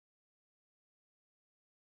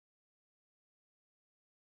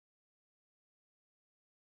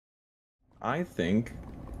I think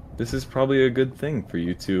this is probably a good thing for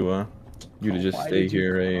you to just stay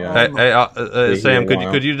here Sam,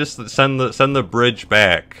 could you just send the bridge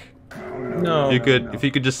back? No. If you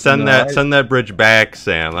could just send that bridge back,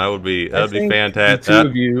 Sam, that'd be fantastic. The two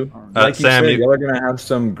of you, like Sam, you said, y'all are gonna have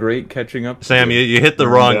some great catching up. Sam, you hit the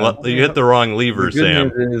wrong lever, Sam.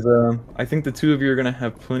 The good news is, I think the two of you are gonna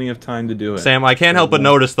have plenty of time to do it. Sam, I can't help but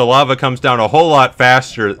notice the lava comes down a whole lot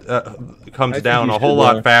faster.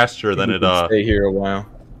 Lot faster than it. Stay here a while.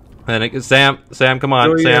 And Sam, come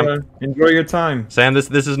on, Sam. Enjoy your time, Sam. This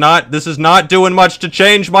is not doing much to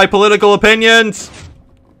change my political opinions.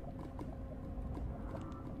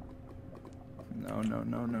 No.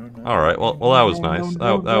 All right. Well, that was nice.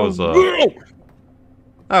 That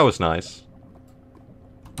was nice.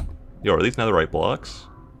 Yo, are these netherite blocks?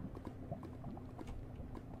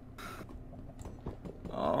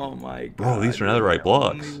 Oh my god. Bro, these are netherite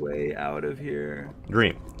blocks. Only way out of here.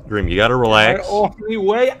 Dream, you gotta relax. Only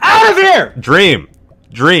way out of here. Dream.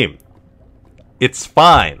 It's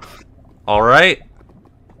fine. All right.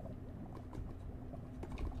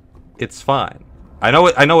 It's fine. I know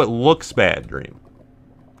it looks bad, Dream.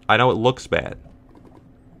 I know it looks bad.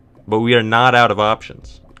 But we are not out of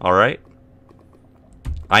options. All right?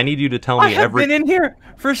 I need you to tell me I have been in here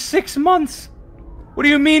for 6 months. What do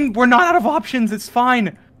you mean we're not out of options? It's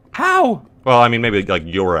fine. How? Well, I mean, maybe, like,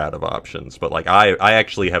 you're out of options. But, like, I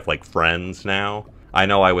actually have, like, friends now. I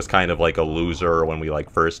know I was kind of, like, a loser when we, like,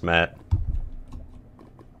 first met.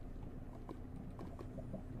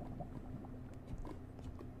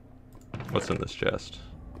 What's in this chest?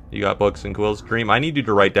 You got books and quills? Dream, I need you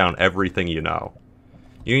to write down everything you know.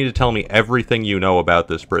 You need to tell me everything you know about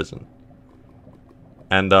this prison.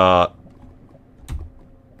 And,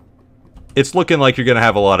 it's looking like you're gonna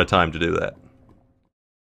have a lot of time to do that.